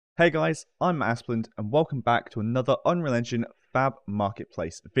Hey guys, I'm Asplund and welcome back to another Unreal Engine Fab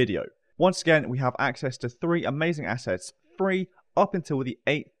Marketplace video. Once again, we have access to 3 amazing assets free up until the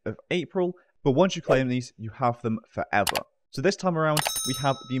 8th of April, but once you claim these, you have them forever. So this time around, we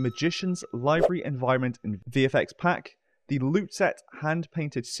have the Magician's Library Environment and VFX Pack, the Loot Set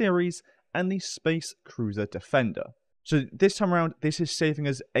Hand-Painted Series, and the Space Cruiser Defender. So this time around, this is saving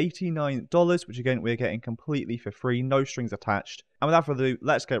us $89, which again, we're getting completely for free, no strings attached. And without further ado,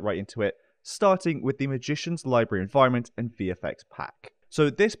 let's get right into it, starting with the Magician's Library Environment and VFX Pack. So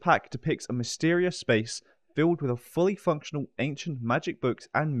this pack depicts a mysterious space filled with a fully functional ancient magic books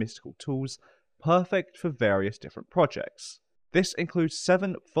and mystical tools, perfect for various different projects. This includes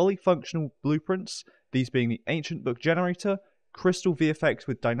 7 fully functional blueprints, these being the Ancient Book Generator, Crystal VFX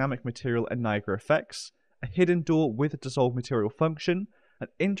with Dynamic Material and Niagara Effects, a hidden door with a dissolved material function, an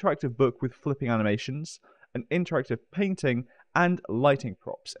interactive book with flipping animations, an interactive painting, and lighting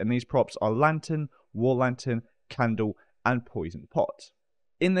props. And these props are lantern, wall lantern, candle, and poison pot.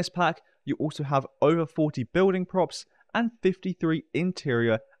 In this pack, you also have over 40 building props and 53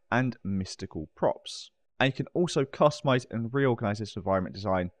 interior and mystical props. And you can also customize and reorganize this environment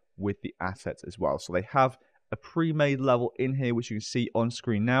design with the assets as well. So they have a pre-made level in here, which you can see on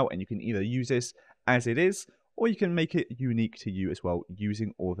screen now, and you can either use this as it is, or you can make it unique to you as well,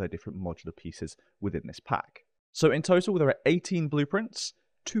 using all their different modular pieces within this pack. So in total, there are 18 blueprints,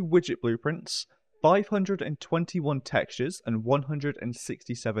 2 widget blueprints, 521 textures, and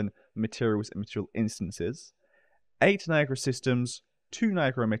 167 materials and material instances, 8 Niagara systems, 2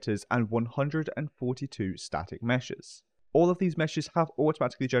 Niagara emitters, and 142 static meshes. All of these meshes have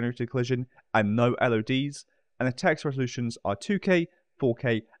automatically generated collision and no LODs, and the text resolutions are 2K,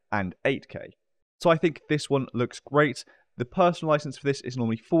 4K, and 8K. So I think this one looks great. The personal license for this is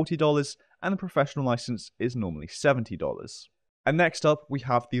normally $40, and the professional license is normally $70. And next up, we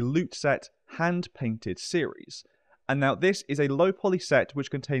have the Loot Set Hand-Painted Series. And now this is a low-poly set which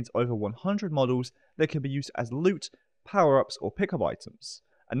contains over 100 models that can be used as loot, power-ups, or pick-up items.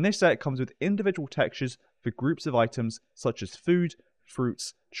 And this set comes with individual textures for groups of items such as food,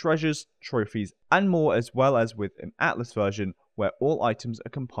 fruits, treasures, trophies, and more, as well as with an Atlas version where all items are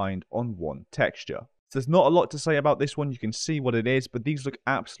combined on one texture. So there's not a lot to say about this one, you can see what it is, but these look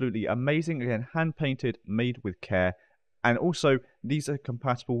absolutely amazing. Again, hand painted, made with care, and also these are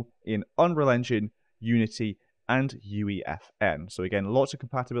compatible in Unreal Engine, Unity, and UEFN. So again, lots of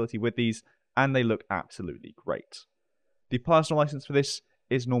compatibility with these, and they look absolutely great. The personal license for this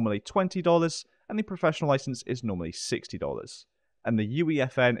is normally $20, and the professional license is normally $60. And the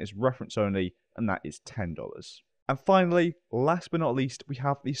UEFN is reference only, and that is $10. And finally, last but not least, we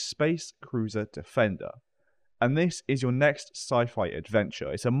have the Space Cruiser Defender. And this is your next sci-fi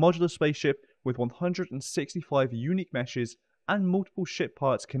adventure. It's a modular spaceship with 165 unique meshes and multiple ship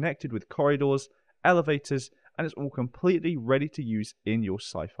parts connected with corridors, elevators, and it's all completely ready to use in your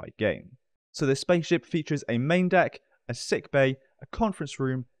sci-fi game. So this spaceship features a main deck, a sick bay, a conference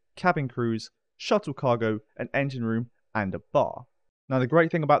room, cabin crews, shuttle cargo, an engine room, and a bar. Now the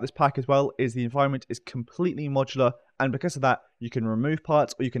great thing about this pack as well is the environment is completely modular, and because of that you can remove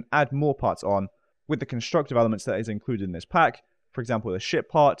parts or you can add more parts on with the constructive elements that is included in this pack. For example, the ship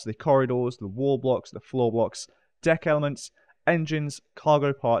parts, the corridors, the wall blocks, the floor blocks, deck elements, engines,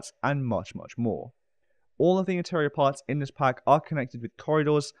 cargo parts, and much more. All of the interior parts in this pack are connected with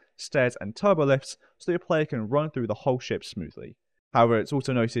corridors, stairs, and turbo lifts so your player can run through the whole ship smoothly. However, it's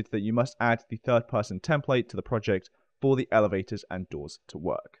also noted that you must add the third-person template to the project for the elevators and doors to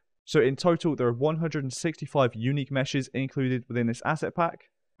work. So in total, there are 165 unique meshes included within this asset pack,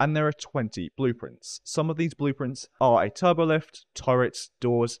 and there are 20 blueprints. Some of these blueprints are a turbo lift, turrets,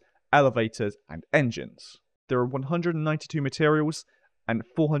 doors, elevators, and engines. There are 192 materials and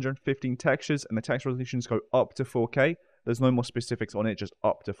 415 textures, and the text resolutions go up to 4K. There's no more specifics on it, just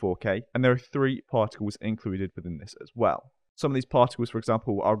up to 4K. And there are 3 particles included within this as well. Some of these particles, for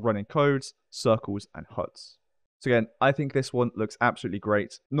example, are running codes, circles, and HUDs. So again, I think this one looks absolutely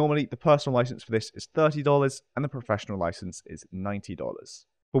great. Normally, the personal license for this is $30, and the professional license is $90.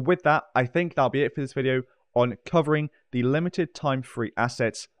 But with that, I think that'll be it for this video on covering the limited time free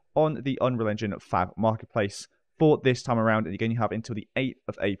assets on the Unreal Engine Fab Marketplace for this time around. And again, you have until the 8th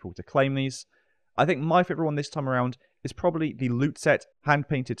of April to claim these. I think my favorite one this time around is probably the Loot Set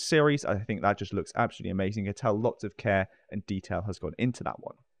Hand-Painted Series. I think that just looks absolutely amazing. You can tell lots of care and detail has gone into that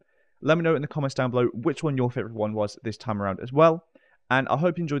one. Let me know in the comments down below which one your favorite one was this time around as well. And I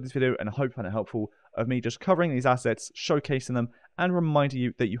hope you enjoyed this video, and I hope you found it helpful of me just covering these assets, showcasing them, and reminding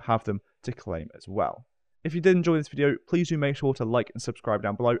you that you have them to claim as well. If you did enjoy this video, please do make sure to like and subscribe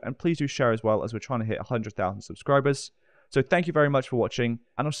down below, and please do share as well, as we're trying to hit 100,000 subscribers. So thank you very much for watching,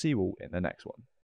 and I'll see you all in the next one.